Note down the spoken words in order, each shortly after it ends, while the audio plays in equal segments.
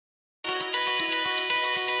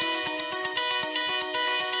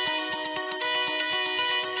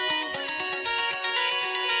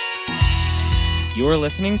You are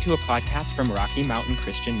listening to a podcast from Rocky Mountain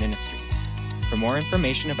Christian Ministries. For more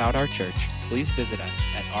information about our church, please visit us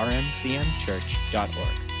at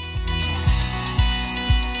rmcmchurch.org.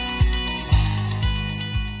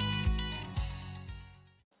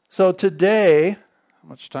 So today, how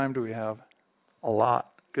much time do we have? A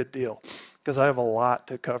lot. Good deal. Because I have a lot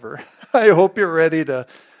to cover. I hope you're ready to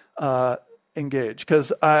engage.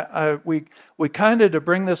 Because we kind of, to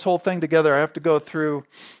bring this whole thing together, I have to go through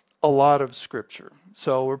a lot of scripture.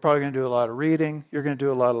 So we're probably going to do a lot of reading. You're going to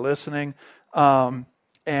do a lot of listening.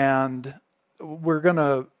 And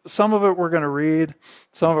some of it we're going to read.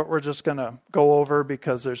 Some of it we're just going to go over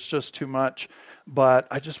because there's just too much. But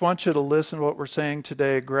I just want you to listen to what we're saying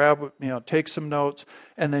today. Take some notes,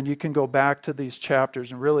 and then you can go back to these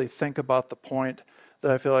chapters and really think about the point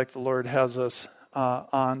that I feel like the Lord has us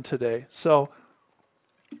on today. So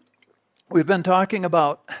we've been talking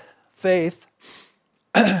about faith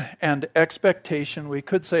and expectation. We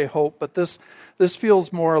could say hope, but this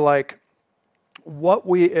feels more like what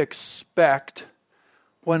we expect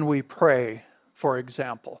when we pray, for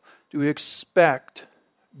example. Do we expect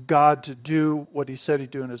God to do what He said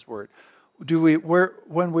He'd do in His Word?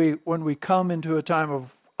 When we come into a time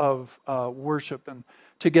of worship and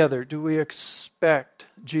together, do we expect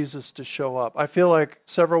Jesus to show up? I feel like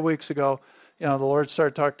several weeks ago, the Lord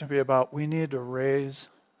started talking to me about we need to raise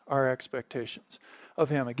our expectations of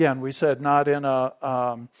Him. Again, we said not in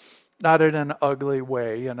an ugly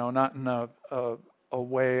way, not in a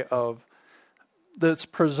way of that's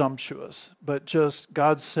presumptuous, but just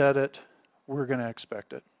God said it. We're going to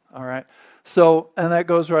expect it. All right. So, and that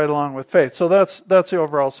goes right along with faith. So that's the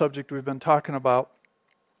overall subject we've been talking about.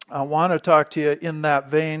 I want to talk to you in that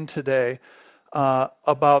vein today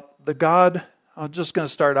about the God. I'm just going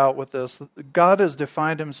to start out with this. God has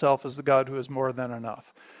defined Himself as the God who is more than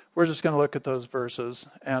enough. We're just going to look at those verses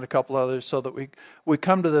and a couple others so that we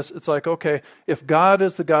come to this. It's like, okay, if God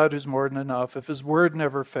is the God who's more than enough, if His Word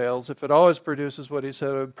never fails, if it always produces what He said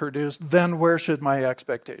it would produce, then where should my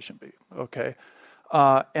expectation be? Okay.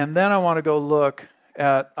 And then I want to go look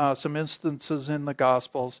at some instances in the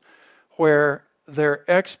Gospels where their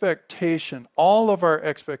expectation, all of our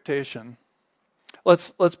expectation,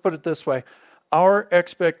 let's put it this way, our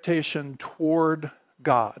expectation toward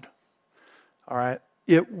God, all right,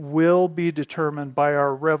 it will be determined by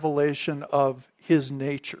our revelation of His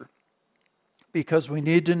nature. Because we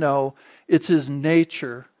need to know it's His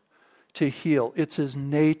nature to heal. It's His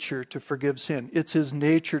nature to forgive sin. It's His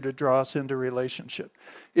nature to draw us into relationship.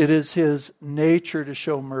 It is His nature to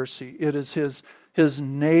show mercy. It is His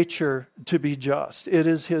nature to be just. It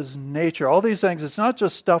is His nature. All these things, it's not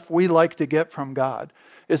just stuff we like to get from God.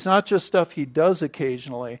 It's not just stuff He does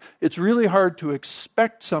occasionally. It's really hard to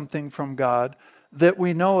expect something from God that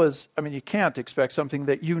we know you can't expect something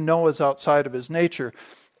that you know is outside of His nature.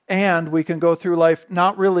 And we can go through life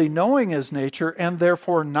not really knowing His nature and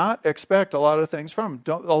therefore not expect a lot of things from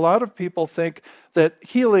Him. A lot of people think that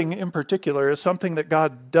healing in particular is something that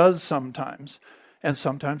God does sometimes. And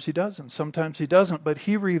sometimes He does, and sometimes He doesn't. But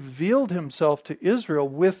He revealed Himself to Israel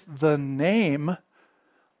with the name,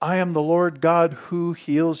 I am the Lord God who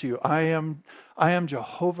heals you. I am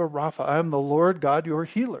Jehovah Rapha. I am the Lord God, your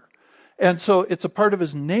healer. And so it's a part of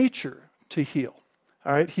His nature to heal.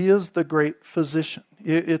 All right, He is the great physician.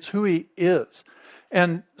 It's who He is.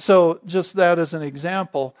 And so just that as an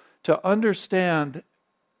example, to understand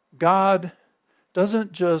God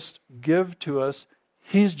doesn't just give to us,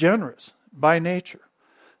 He's generous by nature.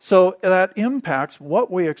 So that impacts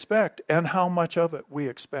what we expect and how much of it we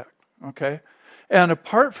expect. Okay? And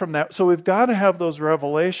apart from that, so we've got to have those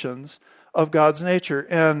revelations of God's nature.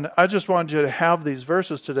 And I just wanted you to have these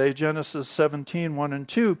verses today, Genesis 17, 1 and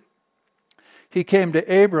 2. He came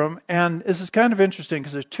to Abram, and this is kind of interesting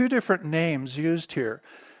because there's two different names used here.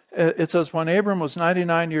 It says, when Abram was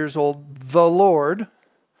 99 years old, the Lord,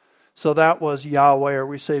 so that was Yahweh, or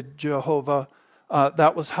we say Jehovah,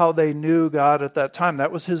 that was how they knew God at that time.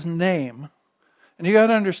 That was His name. And you got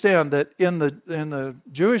to understand that in the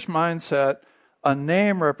Jewish mindset, a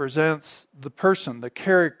name represents the person, the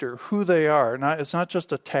character, who they are. It's not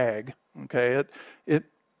just a tag, okay?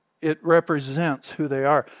 It represents who they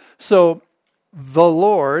are. So the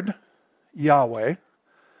Lord, Yahweh,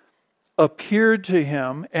 appeared to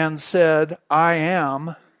him and said, I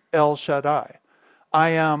am El Shaddai. I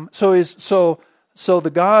am. So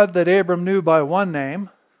the God that Abram knew by one name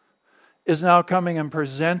is now coming and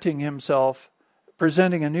presenting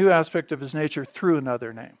a new aspect of His nature through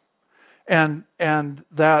another name. And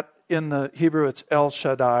that in the Hebrew it's El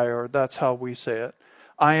Shaddai, or that's how we say it.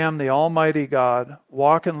 I am the Almighty God.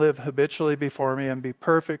 Walk and live habitually before me and be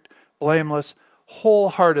perfect, blameless,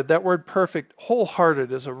 wholehearted. That word perfect,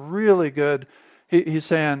 wholehearted, is a really good, he's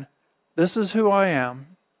saying, this is who I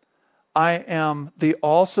am. I am the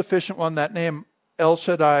all-sufficient one. That name El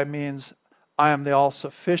Shaddai means I am the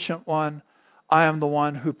all-sufficient one. I am the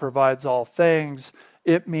one who provides all things.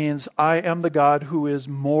 It means I am the God who is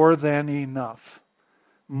more than enough.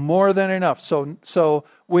 More than enough. So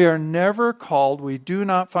we are never called, we do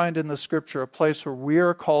not find in the scripture a place where we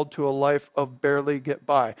are called to a life of barely get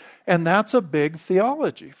by. And that's a big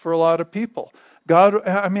theology for a lot of people. God,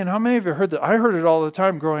 I mean, how many of you heard that? I heard it all the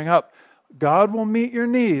time growing up. God will meet your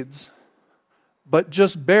needs, but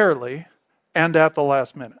just barely and at the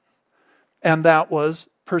last minute. And that was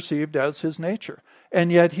perceived as his nature.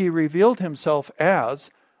 And yet he revealed himself as,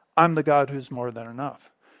 I'm the God who's more than enough.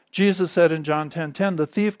 Jesus said in John 10:10, the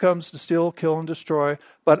thief comes to steal, kill, and destroy,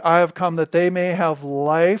 but I have come that they may have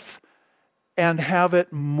life and have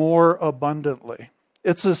it more abundantly.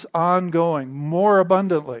 It's this ongoing, more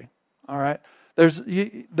abundantly. All right? There's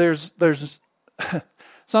it's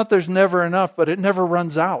not there's never enough, but it never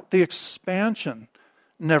runs out. The expansion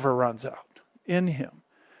never runs out in him.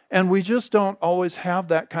 And we just don't always have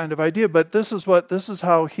that kind of idea. But this is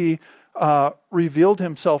how he revealed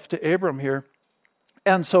himself to Abram here.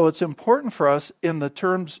 And so it's important for us in the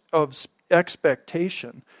terms of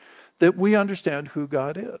expectation that we understand who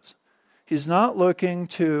God is. He's not looking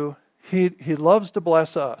to, he loves to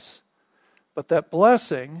bless us. But that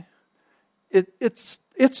blessing, it's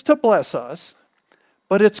to bless us,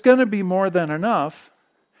 but it's going to be more than enough.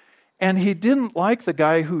 And he didn't like the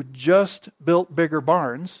guy who just built bigger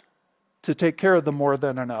barns to take care of the more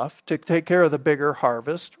than enough, to take care of the bigger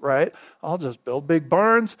harvest, right? I'll just build big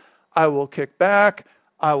barns. I will kick back.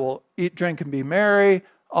 I will eat, drink, and be merry.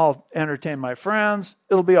 I'll entertain my friends.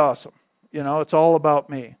 It'll be awesome. You know, it's all about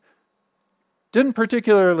me. Didn't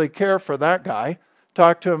particularly care for that guy.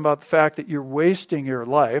 Talked to him about the fact that you're wasting your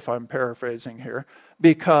life, I'm paraphrasing here,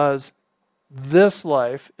 because this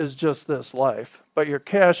life is just this life, but you're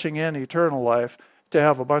cashing in eternal life to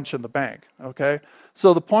have a bunch in the bank, okay?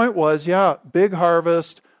 So the point was, yeah, big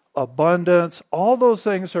harvest, abundance, all those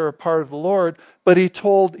things are a part of the Lord, but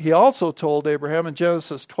he also told Abraham in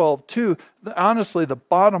Genesis 12:2, honestly, the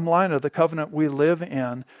bottom line of the covenant we live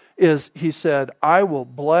in is, he said, I will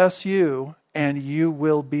bless you and you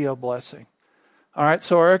will be a blessing. All right,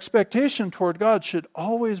 so our expectation toward God should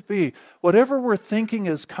always be, whatever we're thinking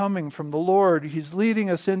is coming from the Lord, he's leading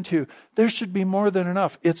us into, there should be more than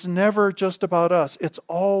enough. It's never just about us. It's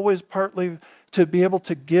always partly to be able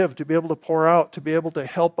to give, to be able to pour out, to be able to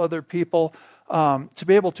help other people, to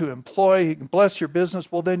be able to employ. He can bless your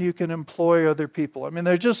business, well, then you can employ other people. I mean,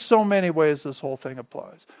 there's just so many ways this whole thing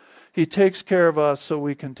applies. He takes care of us so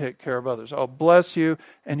we can take care of others. I'll bless you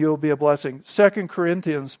and you'll be a blessing. 2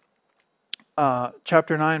 Corinthians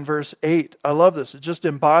chapter 9, verse 8. I love this. It just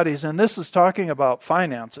embodies, and this is talking about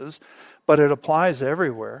finances, but it applies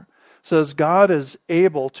everywhere. It says, God is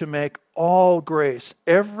able to make all grace,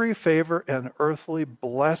 every favor and earthly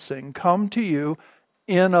blessing come to you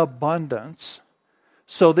in abundance,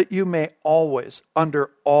 so that you may always,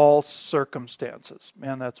 under all circumstances.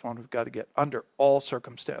 Man, that's one we've got to get. Under all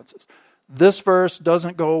circumstances. This verse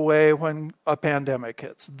doesn't go away when a pandemic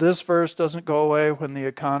hits. This verse doesn't go away when the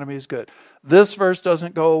economy is good. This verse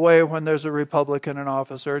doesn't go away when there's a Republican in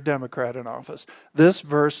office or a Democrat in office. This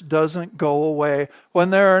verse doesn't go away when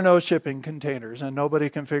there are no shipping containers and nobody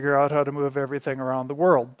can figure out how to move everything around the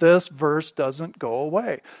world. This verse doesn't go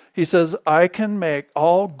away. He says, I can make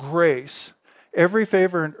all grace, every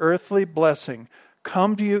favor and earthly blessing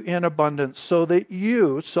come to you in abundance so that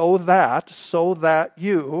you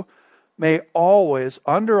may always,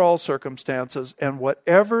 under all circumstances and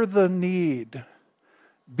whatever the need,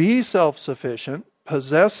 be self-sufficient,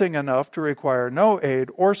 possessing enough to require no aid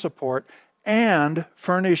or support, and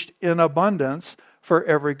furnished in abundance for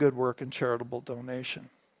every good work and charitable donation.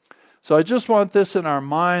 So I just want this in our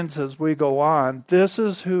minds as we go on. This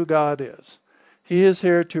is who God is. He is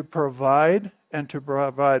here to provide and to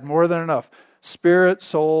provide more than enough. Spirit,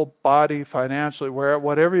 soul, body, financially,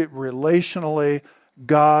 whatever, relationally,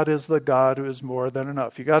 God is the God who is more than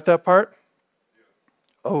enough. You got that part?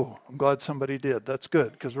 Oh, I'm glad somebody did. That's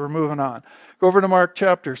good, because we're moving on. Go over to Mark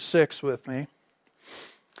chapter 6 with me.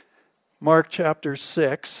 Mark chapter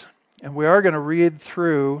 6. And we are going to read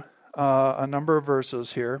through a number of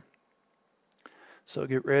verses here. So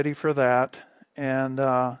get ready for that. And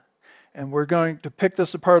we're going to pick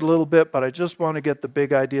this apart a little bit, but I just want to get the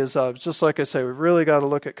big ideas out. It's just like I say, we've really got to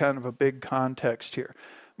look at kind of a big context here.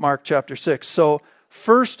 Mark chapter 6. So,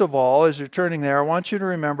 first of all, as you're turning there, I want you to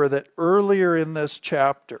remember that earlier in this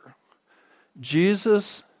chapter,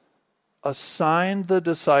 Jesus assigned the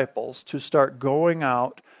disciples to start going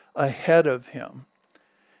out ahead of him.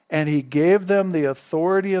 And he gave them the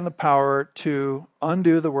authority and the power to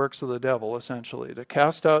undo the works of the devil, essentially, to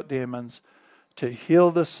cast out demons, to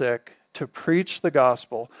heal the sick, to preach the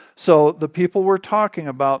gospel. So the people we're talking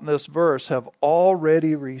about in this verse have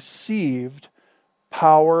already received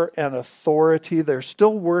power and authority. They're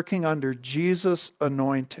still working under Jesus'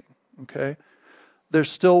 anointing, okay? They're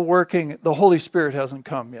still working. The Holy Spirit hasn't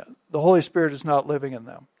come yet. The Holy Spirit is not living in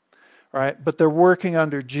them. Right? But they're working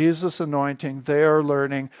under Jesus' anointing. They are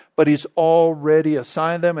learning, but he's already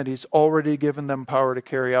assigned them and he's already given them power to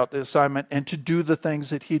carry out the assignment and to do the things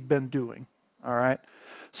that he'd been doing. All right?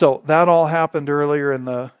 So that all happened earlier in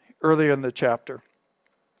the chapter.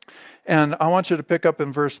 And I want you to pick up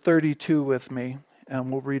in verse 32 with me,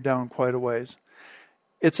 and we'll read down quite a ways.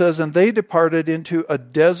 It says, "And they departed into a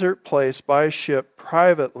desert place by ship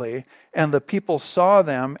privately, and the people saw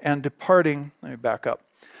them, and departing," let me back up.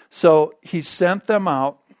 So he sent them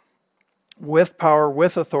out with power,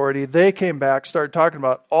 with authority. They came back, started talking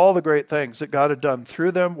about all the great things that God had done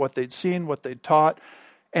through them, what they'd seen, what they'd taught,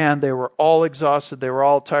 and they were all exhausted. They were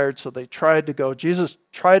all tired, so they tried to go. Jesus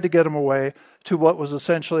tried to get them away to what was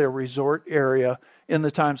essentially a resort area in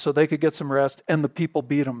the time so they could get some rest, and the people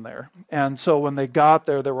beat them there. And so when they got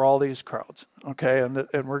there were all these crowds, okay?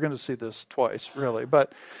 And we're going to see this twice, really.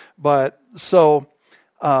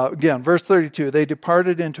 Again, verse 32, "They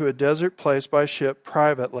departed into a desert place by ship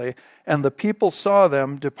privately, and the people saw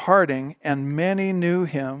them departing, and many knew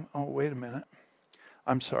him." Oh, wait a minute.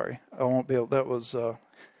 I'm sorry. I won't be able, that was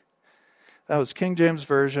King James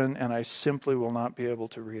Version, and I simply will not be able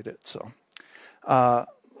to read it. So I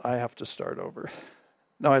have to start over.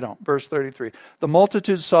 No, I don't. Verse 33, "The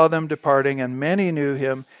multitude saw them departing, and many knew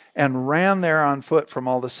him, and ran there on foot from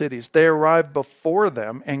all the cities. They arrived before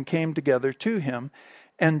them, and came together to him.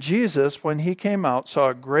 And Jesus, when he came out, saw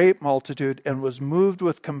a great multitude and was moved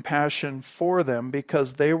with compassion for them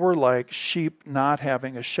because they were like sheep not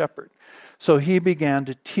having a shepherd. So he began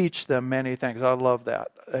to teach them many things." I love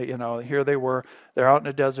that. Here they were. They're out in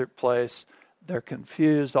a desert place. They're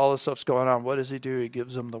confused. All this stuff's going on. What does he do? He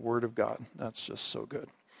gives them the word of God. That's just so good.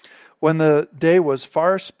 "When the day was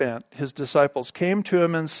far spent, his disciples came to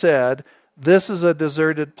him and said, 'This is a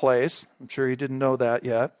deserted place.'" I'm sure he didn't know that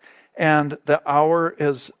yet. "And the hour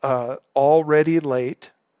is already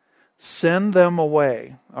late. Send them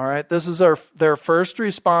away." All right, this is their first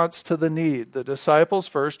response to the need. The disciples'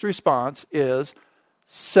 first response is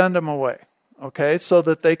send them away, okay, so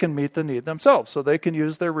that they can meet the need themselves, so they can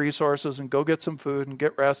use their resources and go get some food and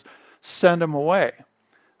get rest. Send them away.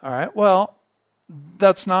 All right, well,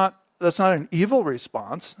 that's not an evil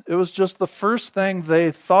response. It was just the first thing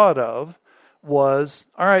they thought of was,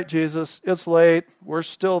 all right, Jesus, it's late. We're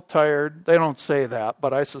still tired. They don't say that,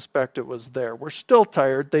 but I suspect it was there. We're still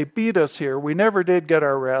tired. They beat us here. We never did get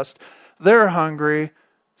our rest. They're hungry.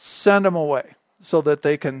 Send them away so that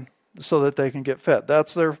they can get fed.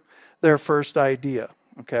 That's their first idea,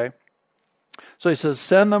 okay? So he says,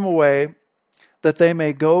 "Send them away that they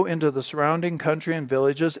may go into the surrounding country and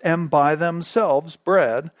villages and buy themselves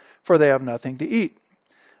bread, for they have nothing to eat."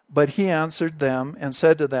 But he answered them and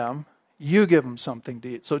said to them, "You give them something to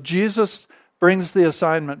eat." So Jesus brings the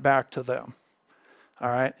assignment back to them. All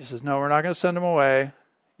right. He says, no, we're not going to send them away.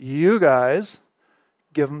 You guys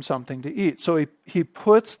give them something to eat. So he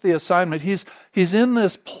puts the assignment. He's in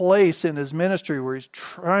this place in his ministry where he's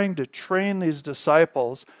trying to train these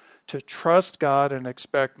disciples to trust God and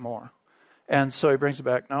expect more. And so he brings it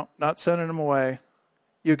back. No, not sending them away.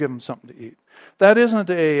 You give them something to eat. That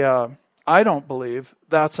isn't I don't believe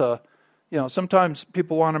that's sometimes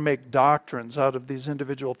people want to make doctrines out of these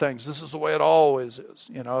individual things. This is the way it always is.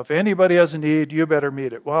 If anybody has a need, you better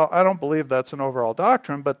meet it. Well, I don't believe that's an overall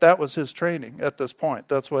doctrine, but that was his training at this point.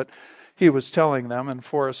 That's what he was telling them, and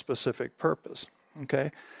for a specific purpose.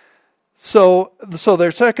 Okay? So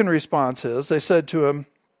their second response is, they said to him,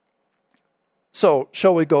 "So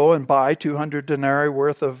shall we go and buy 200 denarii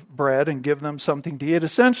worth of bread and give them something to eat?"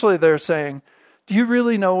 Essentially, they're saying, do you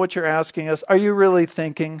really know what you're asking us? Are you really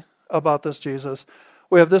thinking about this, Jesus?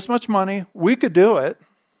 We have this much money. We could do it.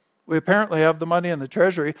 We apparently have the money in the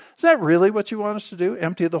treasury. Is that really what you want us to do?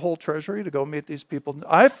 Empty the whole treasury to go meet these people?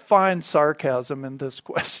 I find sarcasm in this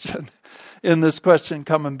question,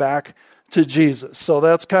 coming back to Jesus. So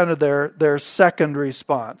that's kind of their second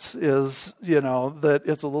response is, that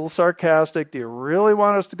it's a little sarcastic. Do you really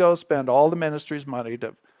want us to go spend all the ministry's money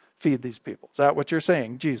to feed these people? Is that what you're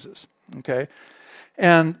saying, Jesus? Okay.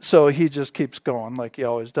 And so he just keeps going like he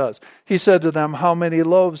always does. He said to them, "How many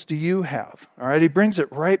loaves do you have?" All right, he brings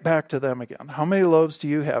it right back to them again. "How many loaves do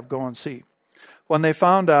you have? Go and see." When they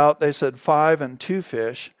found out, they said 5 and 2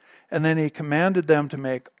 fish. And then he commanded them to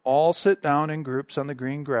make all sit down in groups on the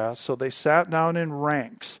green grass. So they sat down in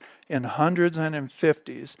ranks, in hundreds and in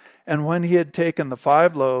 50s. And when he had taken the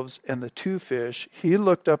 5 loaves and the 2 fish, he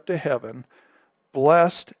looked up to heaven,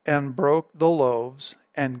 blessed and broke the loaves,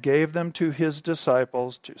 and gave them to his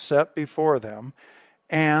disciples to set before them.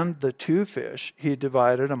 And the 2 fish he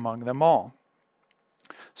divided among them all.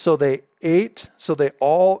 So they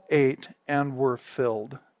all ate and were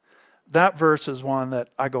filled. That verse is one that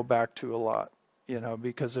I go back to a lot,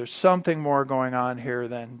 because there's something more going on here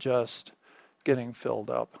than just getting filled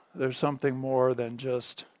up. There's something more than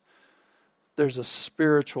just, there's a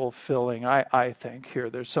spiritual filling, I think, here.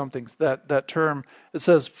 There's something, that term, it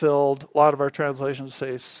says filled. A lot of our translations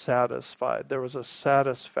say satisfied. There was a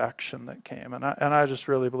satisfaction that came. And I just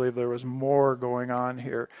really believe there was more going on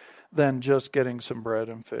here than just getting some bread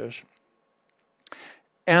and fish.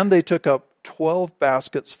 And they took up 12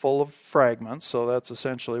 baskets full of fragments, so that's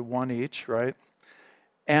essentially 1 each, right?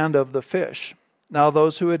 And of the fish. Now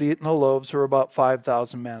those who had eaten the loaves were about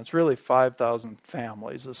 5,000 men. It's really 5,000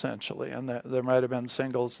 families, essentially. And there might have been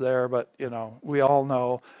singles there, but, we all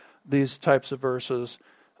know these types of verses,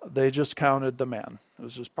 they just counted the men. It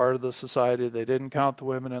was just part of the society. They didn't count the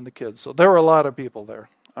women and the kids. So there were a lot of people there,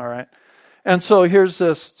 all right? And so here's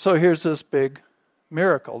this big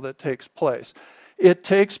miracle that takes place. It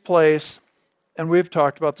takes place, and we've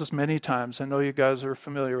talked about this many times. I know you guys are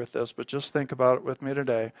familiar with this, but just think about it with me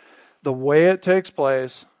today. The way it takes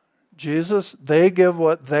place, Jesus, they give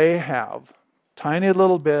what they have, tiny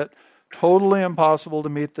little bit, totally impossible to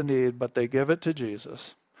meet the need, but they give it to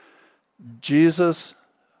Jesus. Jesus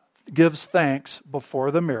gives thanks before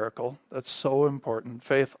the miracle. That's so important.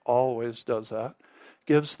 Faith always does that.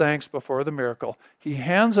 Gives thanks before the miracle. He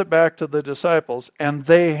hands it back to the disciples, and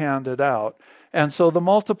they hand it out. And so the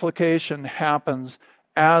multiplication happens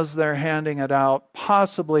as they're handing it out,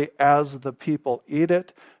 possibly as the people eat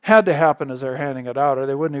it. Had to happen as they're handing it out, or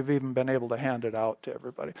they wouldn't have even been able to hand it out to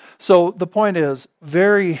everybody. So the point is,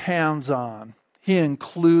 very hands-on. He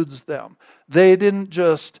includes them. They didn't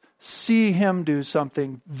just see him do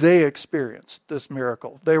something. They experienced this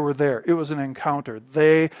miracle. They were there. It was an encounter.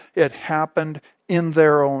 It happened in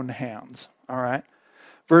their own hands. All right?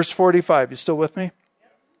 Verse 45. You still with me?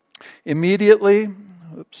 Immediately,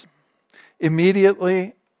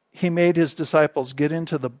 he made his disciples get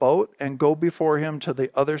into the boat and go before him to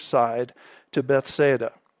the other side, to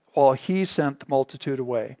Bethsaida, while he sent the multitude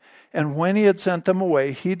away. And when he had sent them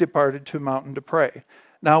away, he departed to a mountain to pray.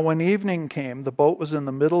 Now when evening came, the boat was in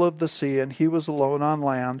the middle of the sea, and he was alone on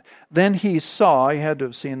land. Then he had to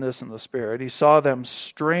have seen this in the Spirit, he saw them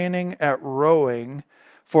straining at rowing,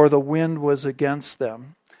 for the wind was against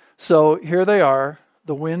them. So here they are.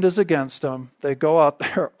 The wind is against them. They go out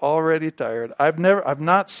there already tired. I've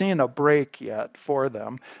not seen a break yet for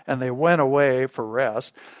them, and they went away for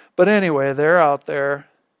rest. But anyway, they're out there,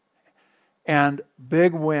 and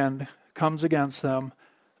big wind comes against them.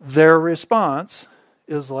 Their response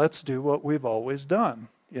is, let's do what we've always done.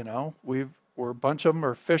 We're a bunch of them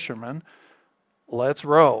are fishermen. Let's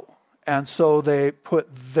row. And so they put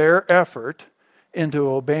their effort into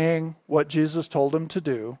obeying what Jesus told them to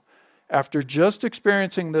do. After just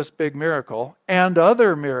experiencing this big miracle and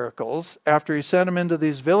other miracles, after he sent them into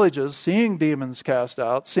these villages, seeing demons cast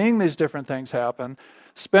out, seeing these different things happen,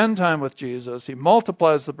 spend time with Jesus, he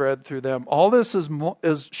multiplies the bread through them. All this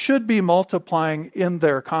should be multiplying in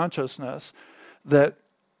their consciousness that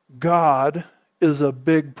God is a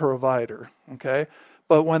big provider, okay?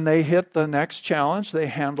 But when they hit the next challenge, they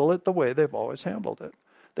handle it the way they've always handled it.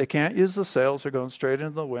 They can't use the sails, they're going straight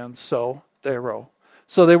into the wind, so they row.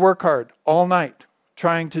 So they work hard all night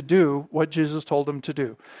trying to do what Jesus told them to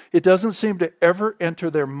do. It doesn't seem to ever enter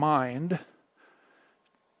their mind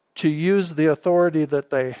to use the authority that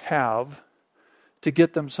they have to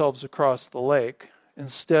get themselves across the lake.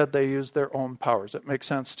 Instead, they use their own powers. It makes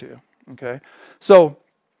sense to you, okay? So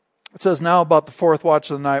it says now about the 4th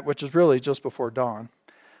watch of the night, which is really just before dawn.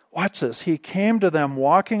 Watch this. He came to them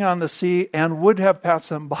walking on the sea and would have passed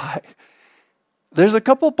them by. There's a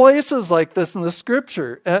couple places like this in the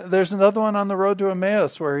scripture. There's another one on the road to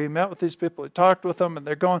Emmaus where he met with these people. He talked with them and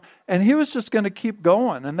they're going. And he was just going to keep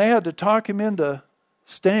going. And they had to talk him into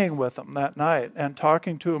staying with them that night and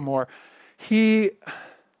talking to him more. He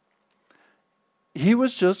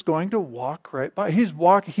was just going to walk right by. He's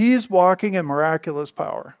walking in miraculous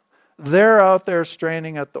power. They're out there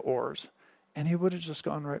straining at the oars. And he would have just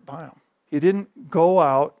gone right by them. He didn't go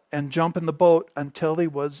out and jump in the boat until he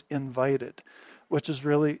was invited, which is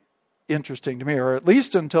really interesting to me, or at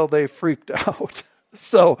least until they freaked out,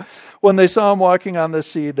 So when they saw him walking on the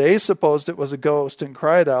sea, they supposed it was a ghost and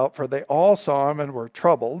cried out, for they all saw him and were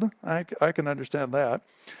troubled. I can understand that.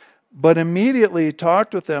 But immediately he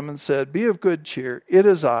talked with them and said, "Be of good cheer. It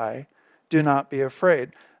is I. Do not be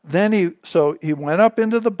afraid." Then he went up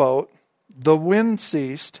into the boat. The wind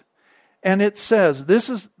ceased. And it says,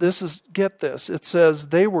 get this. It says,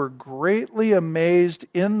 they were greatly amazed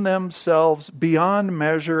in themselves beyond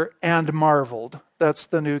measure and marveled. That's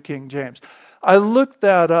the New King James. I looked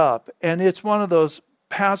that up, and it's one of those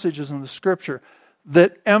passages in the Scripture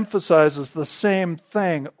that emphasizes the same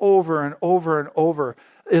thing over and over and over.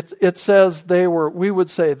 It says we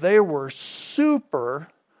would say they were super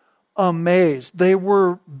amazed. They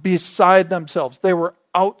were beside themselves. They were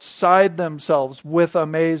outside themselves with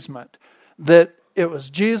amazement that it was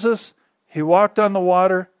Jesus, he walked on the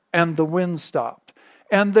water, and the wind stopped.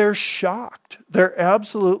 And they're shocked. They're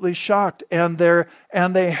absolutely shocked. And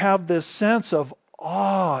they have this sense of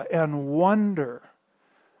awe and wonder.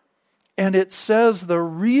 And it says the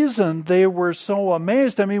reason they were so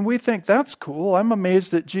amazed, I mean, we think that's cool. I'm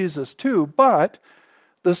amazed at Jesus too. But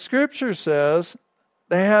the Scripture says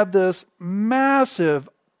they had this massive,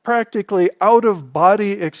 practically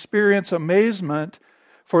out-of-body experience amazement,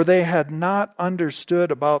 for they had not understood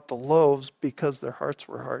about the loaves because their hearts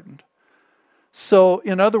were hardened. So,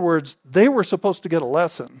 in other words, they were supposed to get a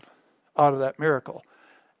lesson out of that miracle.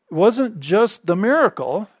 It wasn't just the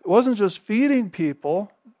miracle. It wasn't just feeding people.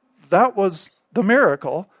 That was the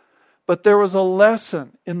miracle. But there was a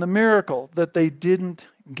lesson in the miracle that they didn't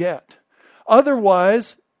get.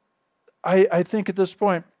 Otherwise, I think at this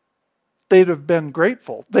point, they'd have been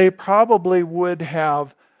grateful. They probably would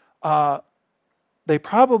have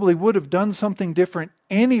done something different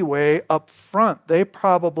anyway up front. They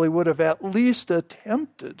probably would have at least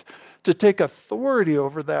attempted to take authority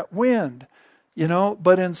over that wind,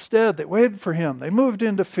 but instead they waited for him. They moved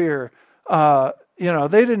into fear. They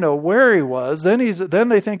didn't know where he was. Then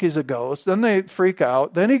they think he's a ghost. Then they freak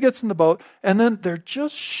out. Then he gets in the boat, and then they're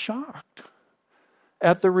just shocked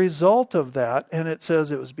at the result of that. And it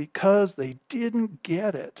says it was because they didn't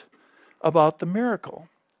get it about the miracle.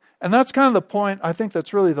 And that's kind of the point. I think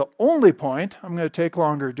that's really the only point. I'm going to take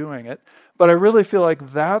longer doing it. But I really feel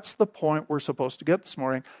like that's the point we're supposed to get this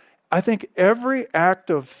morning. I think every act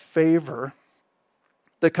of favor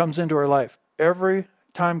that comes into our life, every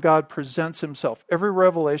time God presents himself, every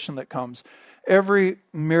revelation that comes, every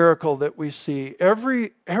miracle that we see,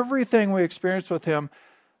 everything we experience with him,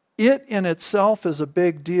 it in itself is a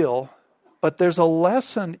big deal, but there's a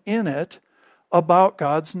lesson in it about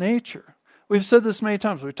God's nature. We've said this many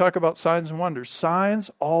times. We talk about signs and wonders.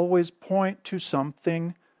 Signs always point to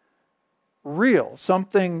something real,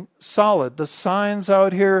 something solid. The signs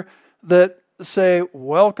out here that say,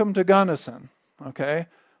 "Welcome to Gunnison," okay?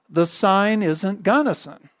 The sign isn't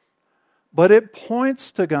Gunnison, but it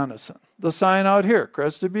points to Gunnison. The sign out here,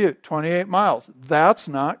 Crested Butte, 28 miles. That's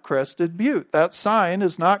not Crested Butte. That sign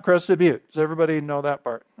is not Crested Butte. Does everybody know that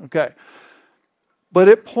part? Okay. But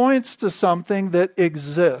it points to something that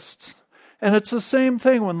exists. And it's the same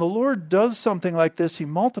thing when the Lord does something like this. He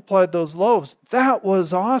multiplied those loaves. That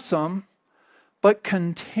was awesome. But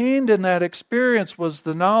contained in that experience was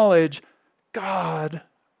the knowledge God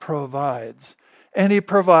provides. And he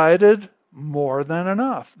provided more than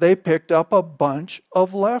enough. They picked up a bunch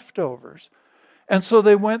of leftovers. And so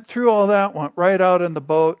they went through all that, went right out in the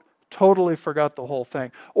boat, totally forgot the whole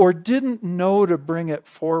thing, or didn't know to bring it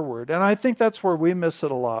forward. And I think that's where we miss it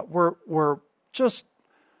a lot.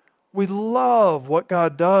 We love what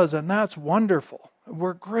God does, and that's wonderful.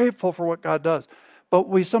 We're grateful for what God does. But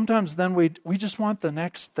we sometimes then we just want the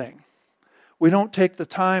next thing. We don't take the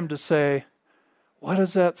time to say, what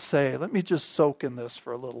does that say? Let me just soak in this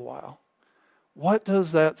for a little while. What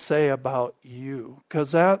does that say about you?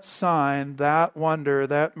 Because that sign, that wonder,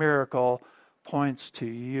 that miracle points to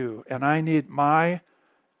you. And my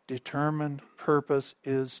determined purpose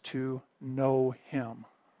is to know him,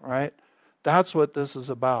 right? That's what this is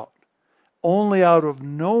about. Only out of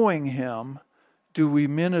knowing him do we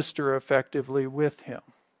minister effectively with him.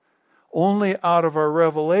 Only out of our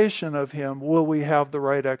revelation of him will we have the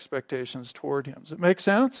right expectations toward him. Does it make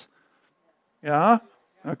sense? Yeah?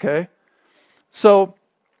 Okay. So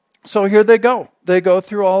here they go. They go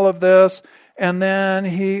through all of this, and then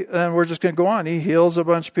we're just going to go on. He heals a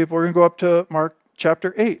bunch of people. We're going to go up to Mark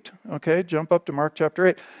chapter 8. Okay, jump up to Mark chapter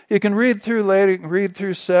 8. You can read through later. You can read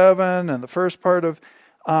through 7 and the first part of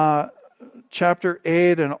chapter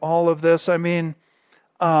 8 and all of this. I mean,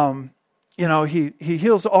 he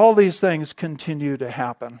heals. All these things continue to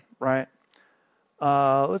happen, right?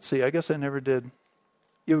 Let's see. I guess I never did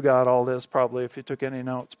You got all this probably if you took any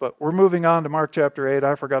notes. But we're moving on to Mark chapter 8.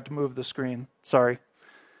 I forgot to move the screen. Sorry.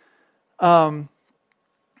 So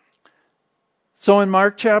in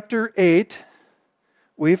Mark chapter 8,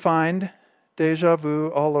 we find deja vu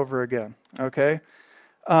all over again. Okay?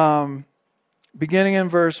 Beginning in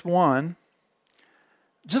verse 1.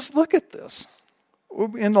 Just look at this.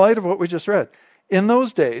 In light of what we just read. In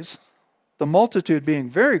those days, the multitude being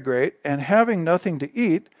very great and having nothing to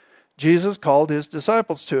eat, Jesus called his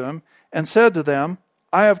disciples to him and said to them,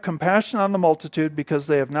 I have compassion on the multitude because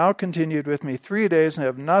they have now continued with me 3 days and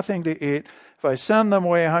have nothing to eat. If I send them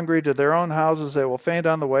away hungry to their own houses, they will faint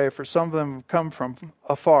on the way, for some of them have come from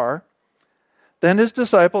afar. Then his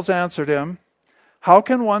disciples answered him, how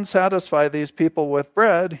can one satisfy these people with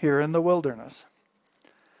bread here in the wilderness?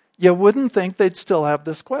 You wouldn't think they'd still have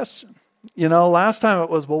this question. You know, last time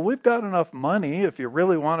it was, well, we've got enough money. If you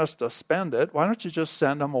really want us to spend it, why don't you just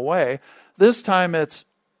send them away? This time it's,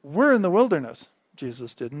 we're in the wilderness.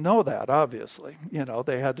 Jesus didn't know that, obviously. You know,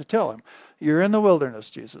 they had to tell him, you're in the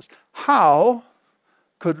wilderness, Jesus. How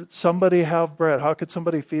could somebody have bread? How could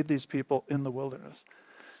somebody feed these people in the wilderness?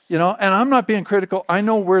 You know, and I'm not being critical. I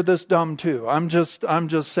know we're this dumb too. I'm just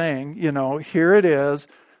saying, you know, here it is.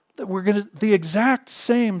 We're going to, the exact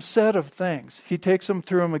same set of things. He takes them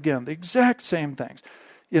through them again, the exact same things,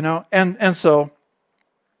 you know, and so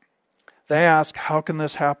they ask, how can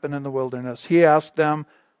this happen in the wilderness? He asked them,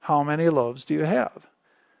 how many loaves do you have?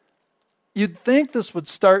 You'd think this would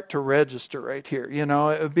start to register right here. You know,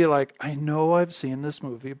 it would be like, I know I've seen this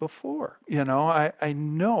movie before. You know, I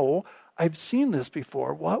know I've seen this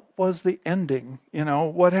before. What was the ending? You know,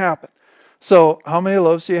 what happened? So how many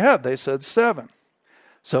loaves do you have? They said 7.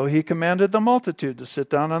 So he commanded the multitude to sit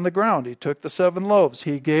down on the ground. He took the 7 loaves.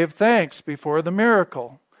 He gave thanks before the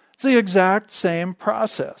miracle. It's the exact same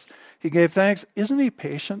process. He gave thanks. Isn't he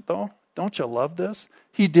patient, though? Don't you love this?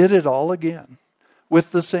 He did it all again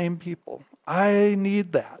with the same people. I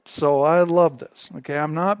need that. So I love this. Okay,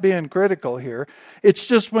 I'm not being critical here. It's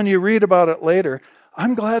just when you read about it later,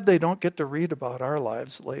 I'm glad they don't get to read about our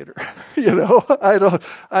lives later. You know,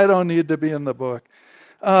 I don't need to be in the book.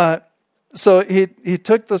 So he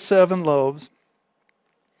took the 7 loaves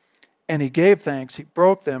and he gave thanks. He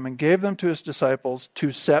broke them and gave them to his disciples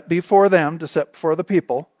to set before them, to set before the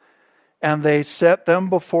people. And they set them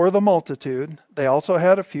before the multitude. They also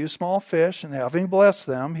had a few small fish, and having blessed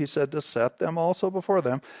them, he said to set them also before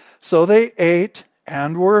them. So they ate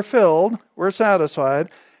and were filled, were satisfied.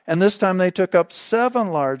 And this time they took up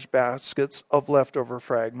 7 large baskets of leftover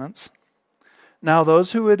fragments. Now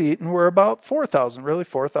those who had eaten were about 4,000, really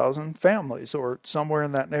 4,000 families, or somewhere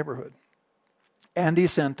in that neighborhood. And he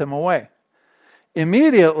sent them away.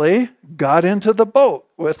 Immediately got into the boat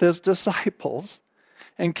with his disciples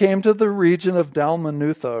and came to the region of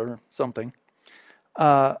Dalmanutha or something.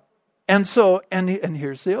 And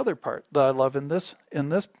here's the other part that I love in this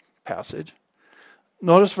passage.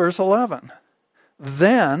 Notice verse 11.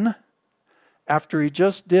 Then, after he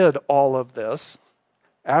just did all of this,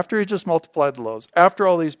 after he just multiplied the loaves, after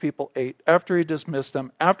all these people ate, after he dismissed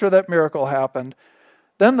them, after that miracle happened,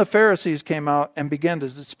 then the Pharisees came out and began to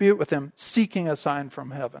dispute with him, seeking a sign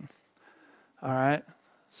from heaven. All right?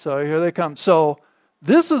 So here they come. So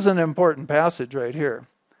this is an important passage right here.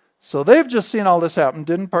 So they've just seen all this happen,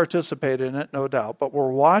 didn't participate in it, no doubt, but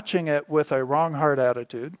were watching it with a wrong heart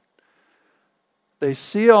attitude. They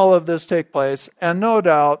see all of this take place, and no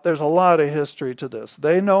doubt there's a lot of history to this.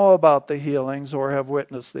 They know about the healings or have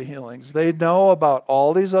witnessed the healings. They know about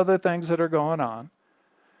all these other things that are going on.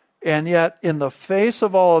 And yet, in the face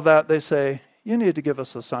of all of that, they say, you need to give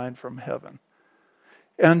us a sign from heaven.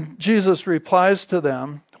 And Jesus replies to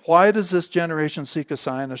them, why does this generation seek a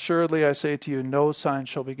sign? Assuredly, I say to you, no sign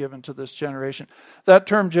shall be given to this generation. That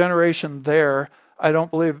term generation there, I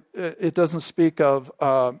don't believe, it doesn't speak of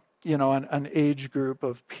an age group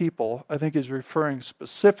of people. I think he's referring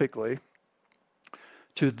specifically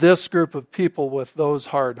to this group of people with those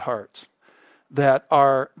hard hearts that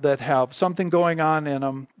have something going on in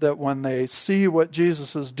them, that when they see what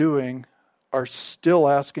Jesus is doing, are still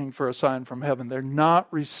asking for a sign from heaven. They're not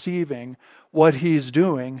receiving what he's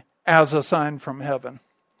doing as a sign from heaven.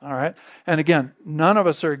 All right? And again, none of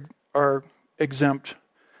us are exempt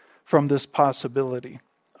from this possibility.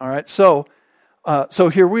 All right? So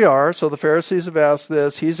here we are. So the Pharisees have asked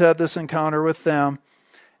this. He's had this encounter with them.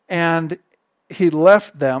 And he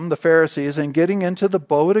left them, the Pharisees, and getting into the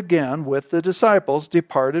boat again with the disciples,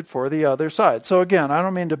 departed for the other side. So again, I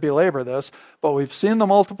don't mean to belabor this, but we've seen the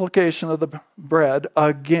multiplication of the bread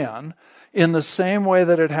again, in the same way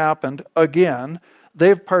that it happened again.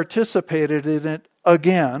 They've participated in it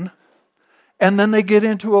again. And then they get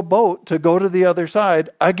into a boat to go to the other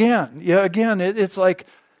side again. Yeah, again, it's like,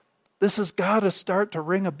 this has got to start to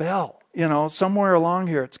ring a bell. Somewhere along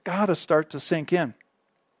here, it's got to start to sink in.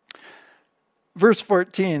 Verse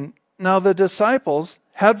 14, now the disciples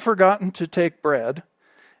had forgotten to take bread,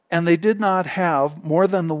 and they did not have more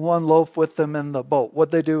than the one loaf with them in the boat.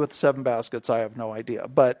 What they do with 7 baskets, I have no idea.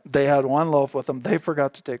 But they had one loaf with them. They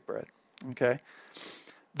forgot to take bread. Okay.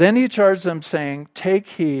 Then he charged them, saying, take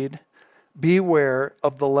heed, beware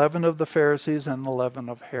of the leaven of the Pharisees and the leaven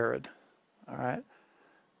of Herod. All right.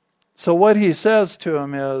 So what he says to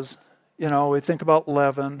them is, we think about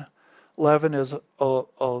leaven. Leaven is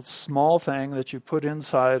a small thing that you put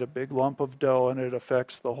inside a big lump of dough, and it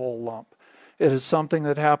affects the whole lump. It is something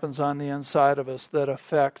that happens on the inside of us that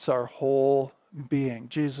affects our whole being.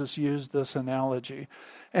 Jesus used this analogy,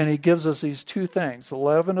 and he gives us these two things, the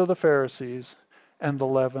leaven of the Pharisees and the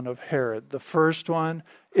leaven of Herod. The first one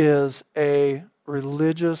is a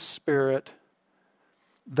religious spirit,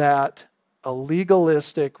 a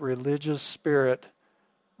legalistic religious spirit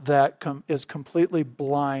that is completely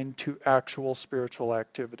blind to actual spiritual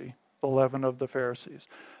activity, the leaven of the Pharisees.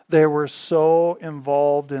 They were so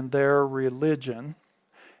involved in their religion,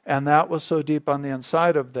 and that was so deep on the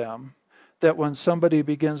inside of them, that when somebody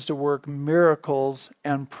begins to work miracles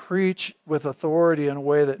and preach with authority in a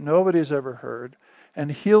way that nobody's ever heard,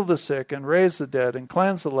 and heal the sick and raise the dead and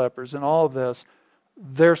cleanse the lepers and all of this,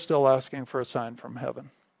 they're still asking for a sign from heaven.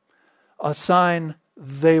 A sign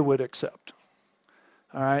they would accept.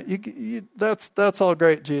 All right, that's all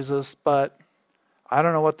great, Jesus, but I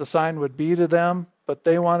don't know what the sign would be to them, but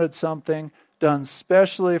they wanted something done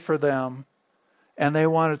specially for them, and they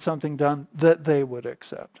wanted something done that they would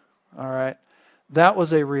accept. All right, that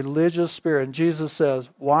was a religious spirit, and Jesus says,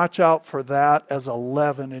 watch out for that as a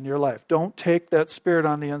leaven in your life. Don't take that spirit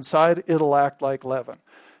on the inside. It'll act like leaven.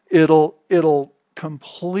 It'll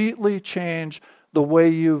completely change the way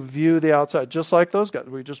you view the outside. Just like those guys.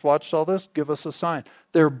 We just watched all this. Give us a sign.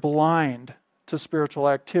 They're blind to spiritual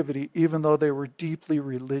activity, even though they were deeply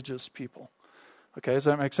religious people. Okay, does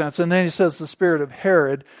that make sense? And then he says the spirit of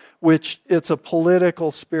Herod, which it's a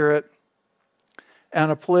political spirit,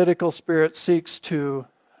 and a political spirit seeks to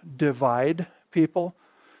divide people,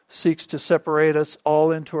 seeks to separate us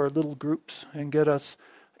all into our little groups and get us,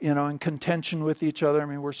 in contention with each other. I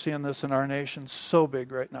mean, we're seeing this in our nation so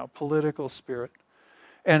big right now, political spirit.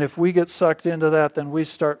 And if we get sucked into that, then we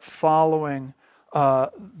start following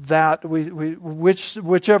that.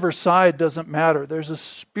 Whichever side doesn't matter. There's a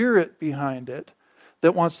spirit behind it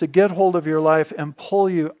that wants to get hold of your life and pull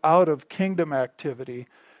you out of kingdom activity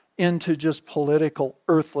into just political,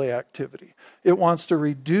 earthly activity. It wants to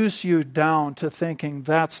reduce you down to thinking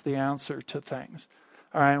that's the answer to things.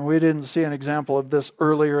 All right, and we didn't see an example of this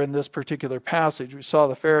earlier in this particular passage. We saw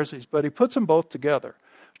the Pharisees, but he puts them both together,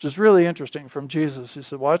 which is really interesting from Jesus. He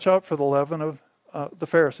said, watch out for the leaven of the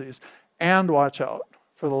Pharisees, and watch out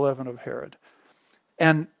for the leaven of Herod.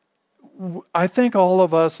 And I think all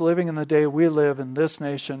of us living in the day we live in this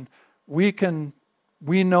nation, we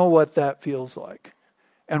know what that feels like.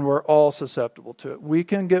 And we're all susceptible to it. We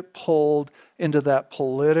can get pulled into that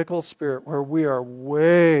political spirit where we are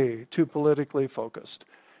way too politically focused.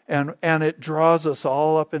 And it draws us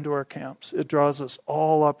all up into our camps. It draws us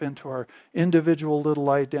all up into our individual little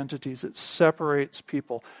identities. It separates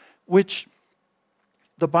people, which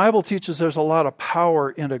the Bible teaches there's a lot of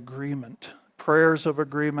power in agreement. Prayers of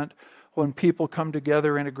agreement. When people come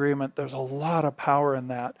together in agreement, there's a lot of power in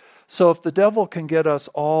that. So if the devil can get us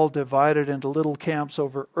all divided into little camps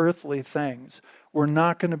over earthly things, we're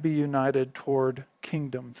not going to be united toward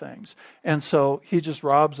kingdom things. And so he just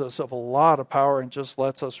robs us of a lot of power and just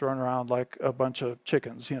lets us run around like a bunch of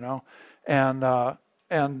chickens, and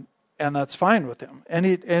that's fine with him. And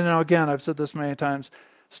again, I've said this many times,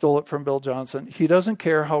 stole it from Bill Johnson. He doesn't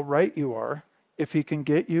care how right you are if he can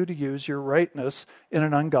get you to use your rightness in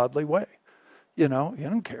an ungodly way. He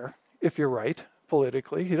doesn't care if you're right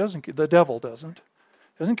politically. The devil doesn't.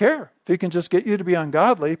 He doesn't care. If he can just get you to be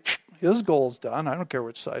ungodly, his goal's done. I don't care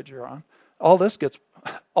which side you're on. All this gets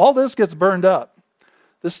burned up.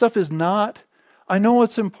 This stuff is not, I know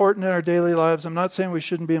it's important in our daily lives. I'm not saying we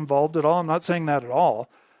shouldn't be involved at all. I'm not saying that at all.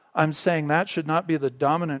 I'm saying that should not be the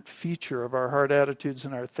dominant feature of our heart attitudes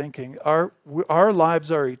and our thinking. Our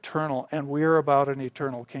lives are eternal, and we're about an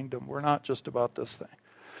eternal kingdom. We're not just about this thing.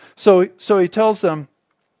 So he tells them,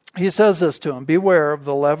 he says this to them, beware of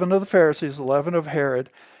the leaven of the Pharisees, the leaven of Herod.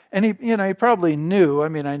 And he probably knew, I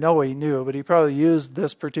know he knew, but he probably used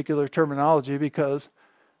this particular terminology because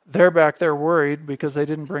they're back there worried because they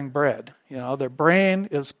didn't bring bread. Their brain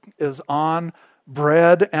is on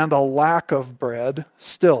bread and a lack of bread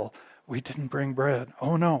still. we didn't bring bread.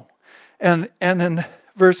 Oh no. And in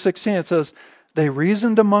verse 16 it says, they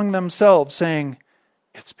reasoned among themselves, saying,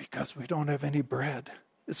 it's because we don't have any bread.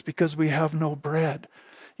 It's because we have no bread.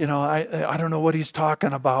 I don't know what he's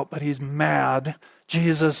talking about, but he's mad.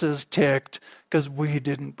 Jesus is ticked because we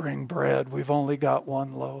didn't bring bread. We've only got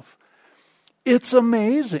one loaf. It's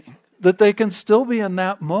amazing that they can still be in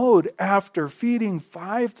that mode after feeding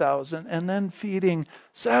 5,000 and then feeding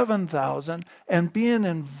 7,000 and being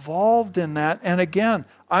involved in that. And again,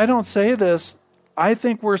 I don't say this. I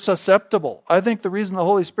think we're susceptible. I think the reason the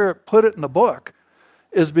Holy Spirit put it in the book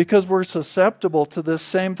is because we're susceptible to this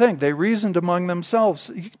same thing. They reasoned among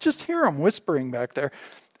themselves. You can just hear them whispering back there.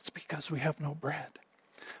 It's because we have no bread.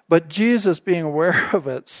 But Jesus, being aware of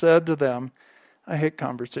it, said to them, I hate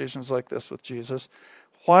conversations like this with Jesus.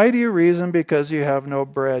 Why do you reason because you have no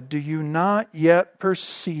bread? Do you not yet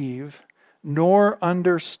perceive nor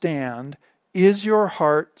understand? Is your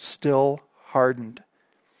heart still hardened?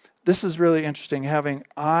 This is really interesting. Having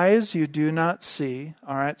eyes you do not see.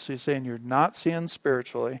 All right, so he's saying you're not seeing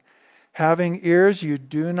spiritually. Having ears you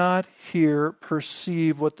do not hear,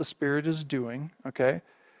 perceive what the Spirit is doing. Okay?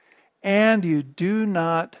 And you do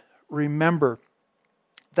not remember.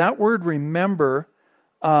 That word remember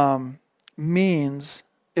means,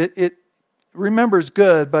 it remember is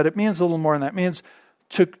good, but it means a little more than that. It means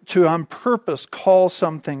to on purpose call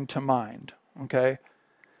something to mind. Okay?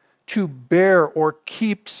 To bear or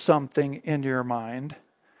keep something in your mind,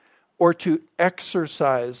 or to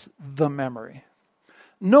exercise the memory.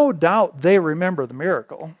 No doubt they remember the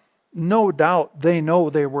miracle. No doubt they know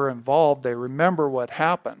they were involved. They remember what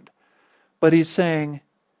happened. But he's saying,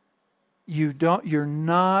 you're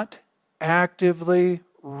not actively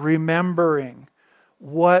remembering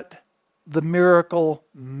what the miracle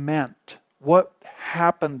meant, what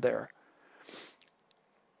happened there.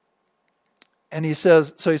 And he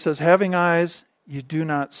says, having eyes, you do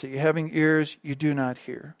not see. Having ears, you do not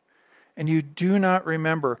hear. And you do not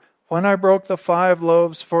remember. When I broke the 5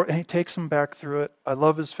 loaves and he takes them back through it. I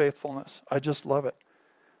love his faithfulness. I just love it.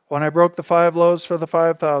 When I broke the 5 loaves for the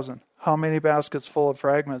 5,000, how many baskets full of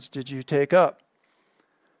fragments did you take up?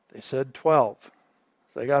 They said 12.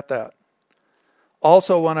 They got that.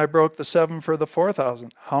 Also, when I broke the 7 for the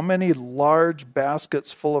 4,000, how many large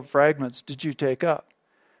baskets full of fragments did you take up?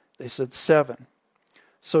 They said 7.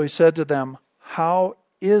 So he said to them, how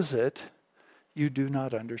is it you do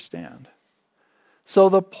not understand? So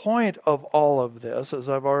the point of all of this, as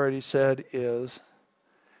I've already said, is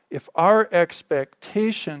if our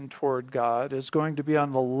expectation toward God is going to be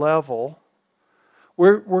on the level,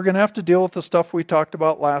 we're going to have to deal with the stuff we talked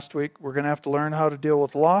about last week. We're going to have to learn how to deal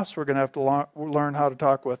with loss. We're going to have to learn how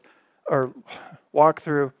to walk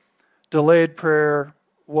through delayed prayer,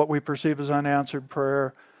 what we perceive as unanswered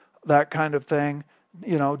prayer, that kind of thing,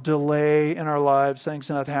 delay in our lives, things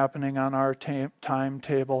not happening on our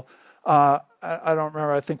timetable. I don't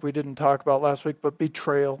remember, I think we didn't talk about last week, but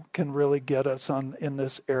betrayal can really get us in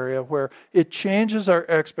this area where it changes our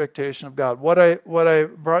expectation of God. What I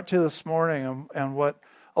brought to you this morning and what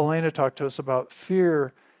Elena talked to us about,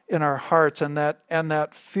 fear in our hearts and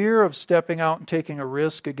that fear of stepping out and taking a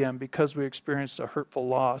risk again because we experienced a hurtful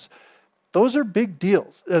loss. Those are big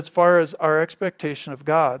deals as far as our expectation of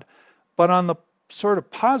God. But on the sort of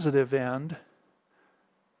positive end,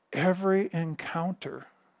 every encounter,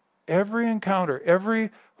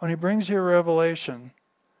 when he brings you a revelation,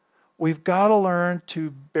 we've got to learn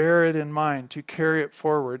to bear it in mind, to carry it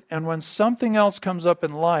forward. And when something else comes up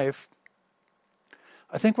in life,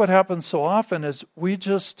 I think what happens so often is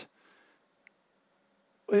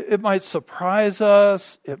it might surprise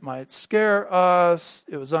us, it might scare us,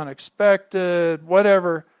 it was unexpected,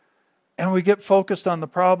 whatever, and we get focused on the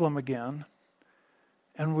problem again.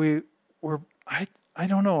 And I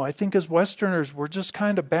don't know, I think as Westerners, we're just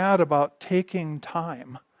kind of bad about taking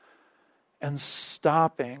time and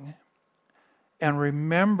stopping and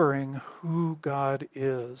remembering who God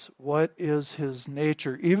is. What is his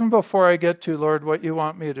nature? Even before I get to, Lord, what do you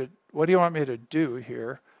want me to do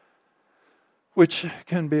here? Which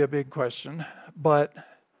can be a big question. But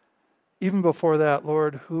even before that,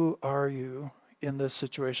 Lord, who are you in this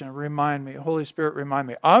situation? Remind me. Holy Spirit, remind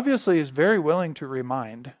me. Obviously, he's very willing to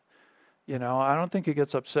remind. I don't think he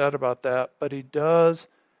gets upset about that, but he does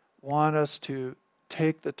want us to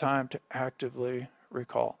take the time to actively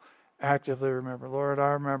recall, actively remember. Lord,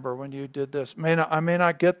 I remember when you did this. I may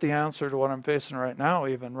not get the answer to what I'm facing right now,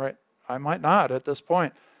 I might not at this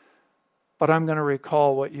point, but I'm going to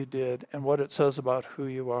recall what you did and what it says about who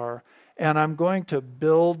you are. And I'm going to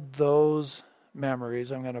build those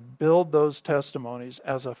memories. I'm going to build those testimonies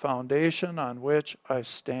as a foundation on which I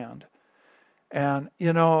stand. And,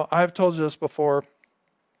 I've told you this before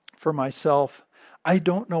for myself. I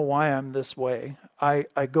don't know why I'm this way. I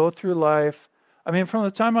go through life. I mean, from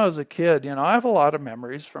the time I was a kid, I have a lot of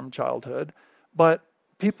memories from childhood, but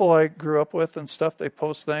people I grew up with and stuff, they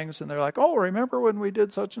post things and they're like, oh, remember when we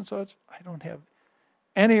did such and such? I don't have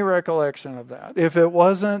any recollection of that. If it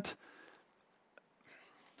wasn't,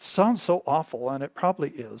 sounds so awful, and it probably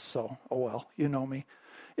is, so, oh well, you know me.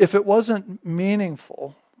 If it wasn't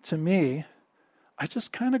meaningful to me, I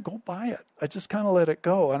just kind of go by it. I just kind of let it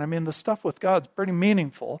go. And I mean, the stuff with God's pretty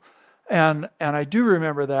meaningful, and I do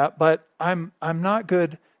remember that, but I'm not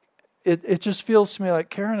good. It just feels to me like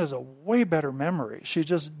Karen has a way better memory. She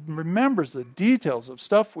just remembers the details of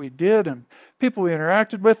stuff we did and people we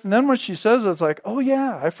interacted with. And then when she says it, it's like, oh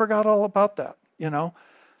yeah, I forgot all about that, I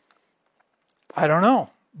don't know.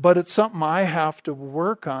 But it's something I have to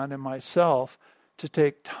work on in myself to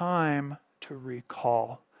take time to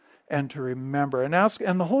recall and to remember and ask.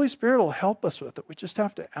 And the Holy Spirit will help us with it. We just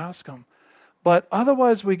have to ask Him. But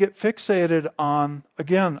otherwise we get fixated on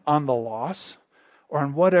the loss or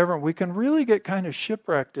on whatever. We can really get kind of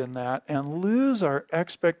shipwrecked in that and lose our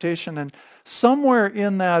expectation. And somewhere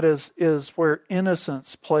in that is where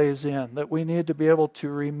innocence plays in, that we need to be able to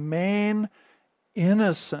remain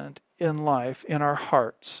innocent in life, in our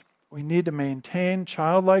hearts. We need to maintain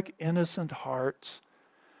childlike, innocent hearts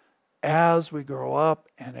as we grow up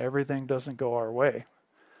and everything doesn't go our way.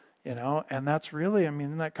 And that's really,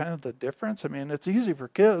 isn't that kind of the difference? It's easy for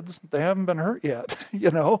kids. They haven't been hurt yet,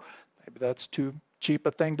 Maybe that's too cheap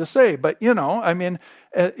a thing to say, but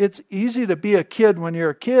it's easy to be a kid when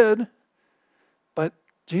you're a kid, but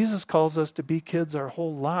Jesus calls us to be kids our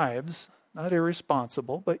whole lives, not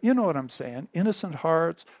irresponsible, but you know what I'm saying. Innocent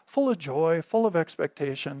hearts, full of joy, full of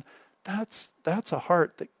expectation. That's a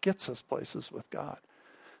heart that gets us places with God.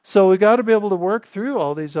 So we got to be able to work through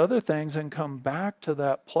all these other things and come back to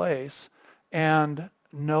that place and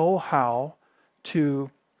know how to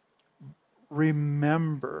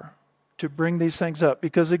remember to bring these things up.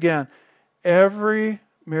 Because again, every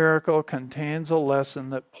miracle contains a lesson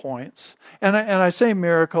that points. And I say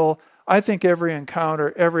miracle, I think every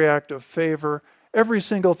encounter, every act of favor, every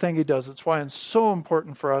single thing He does. It's why it's so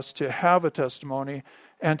important for us to have a testimony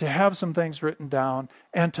and to have some things written down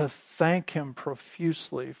and to thank Him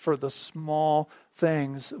profusely for the small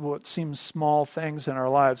things, what seems small things in our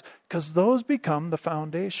lives, because those become the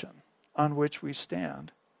foundation on which we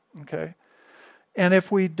stand. Okay? And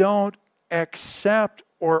if we don't accept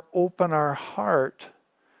or open our heart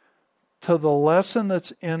to the lesson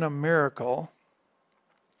that's in a miracle,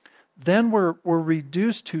 then we're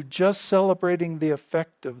reduced to just celebrating the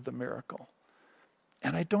effect of the miracle.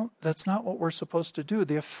 And that's not what we're supposed to do.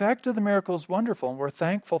 The effect of the miracle is wonderful, and we're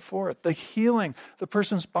thankful for it. The healing, the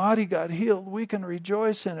person's body got healed, we can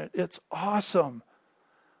rejoice in it. It's awesome.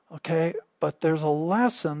 Okay? But there's a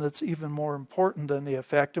lesson that's even more important than the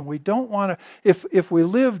effect, and we don't want to, if we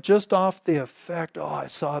live just off the effect, oh, I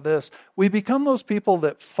saw this, we become those people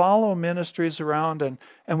that follow ministries around,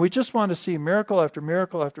 and we just want to see miracle after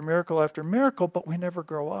miracle after miracle after miracle, but we never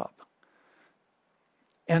grow up.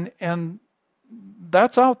 And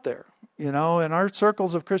that's out there, in our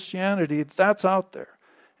circles of Christianity, that's out there.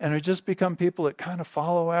 And we just become people that kind of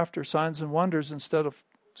follow after signs and wonders instead of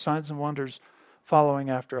signs and wonders following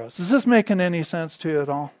after us. Is this making any sense to you at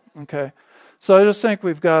all? Okay. So I just think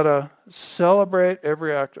we've got to celebrate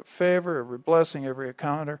every act of favor, every blessing, every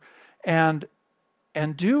encounter, and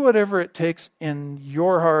do whatever it takes in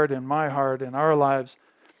your heart, in my heart, in our lives.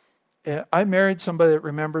 I married somebody that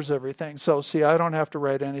remembers everything. So see, I don't have to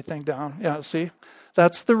write anything down. Yeah, see?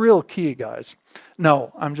 That's the real key, guys.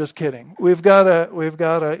 No, I'm just kidding. We've got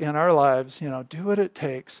to in our lives, do what it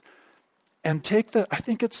takes. And I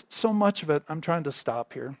think it's so much of it, I'm trying to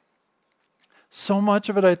stop here. So much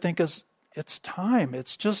of it, I think, it's time.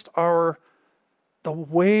 It's just the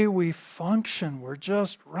way we function. We're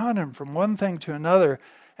just running from one thing to another.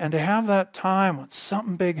 And to have that time when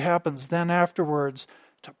something big happens, then afterwards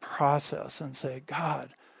to process and say, God,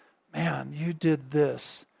 man, you did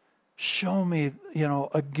this. Show me,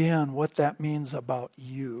 again, what that means about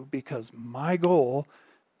you. Because my goal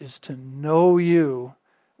is to know you.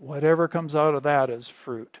 Whatever comes out of that is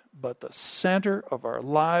fruit. But the center of our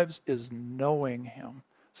lives is knowing Him.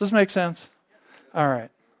 Does this make sense? All right.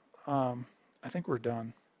 I think we're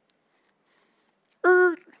done.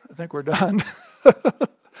 I think we're done.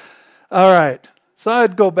 All right. So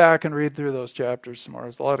I'd go back and read through those chapters some more.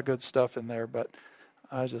 There's a lot of good stuff in there, but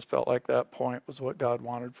I just felt like that point was what God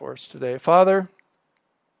wanted for us today. Father,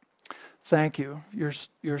 thank you.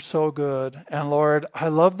 You're so good. And Lord, I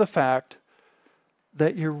love the fact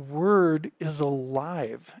that your word is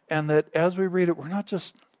alive, and that as we read it, we're not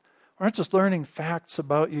just learning facts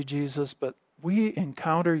about you, Jesus, but we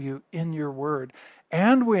encounter you in your word,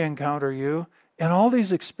 and we encounter you in all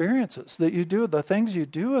these experiences that you do, the things you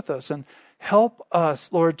do with us. And help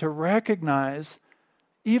us, Lord, to recognize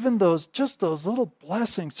even those little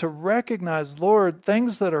blessings, to recognize, Lord,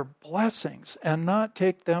 things that are blessings and not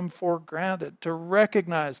take them for granted, to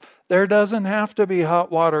recognize there doesn't have to be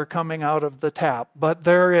hot water coming out of the tap, but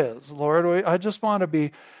there is. Lord, I just want to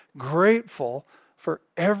be grateful for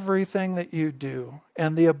everything that you do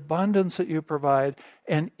and the abundance that you provide.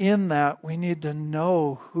 And in that, we need to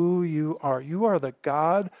know who you are. You are the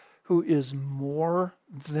God who is more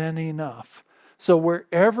than enough. So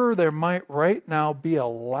wherever there might right now be a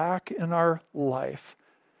lack in our life,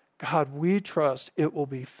 God, we trust it will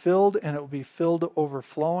be filled, and it will be filled to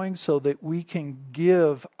overflowing, so that we can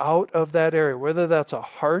give out of that area, whether that's a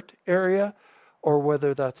heart area or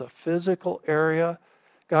whether that's a physical area.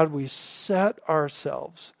 God, we set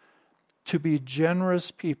ourselves to be generous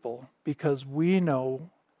people because we know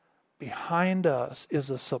behind us is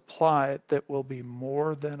a supply that will be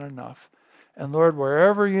more than enough. And Lord,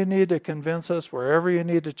 wherever you need to convince us, wherever you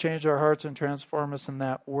need to change our hearts and transform us in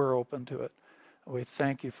that, we're open to it. And we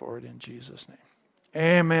thank you for it in Jesus' name.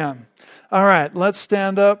 Amen. All right, let's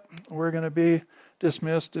stand up. We're going to be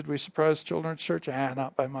dismissed. Did we surprise Children's Church?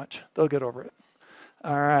 Not by much. They'll get over it.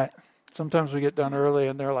 All right. Sometimes we get done early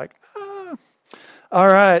and they're like, All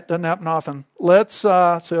right, doesn't happen often. Let's,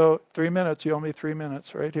 so 3 minutes, you owe me 3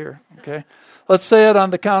 minutes right here, okay? Let's say it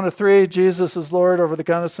on the count of three. Jesus is Lord over the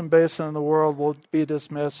Gunnison Basin and the world. Will be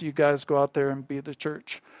dismissed. You guys go out there and be the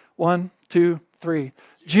church. 1, 2, 3.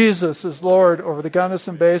 Jesus is Lord over the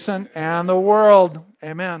Gunnison Basin and the world.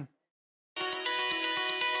 Amen.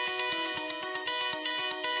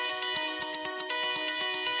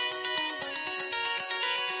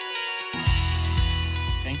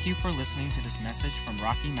 Thank you for listening to this message from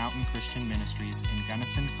Rocky Mountain Christian Ministries in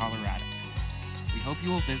Gunnison, Colorado. We hope you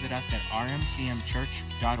will visit us at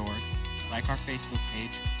rmcmchurch.org, like our Facebook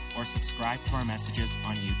page, or subscribe to our messages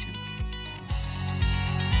on YouTube.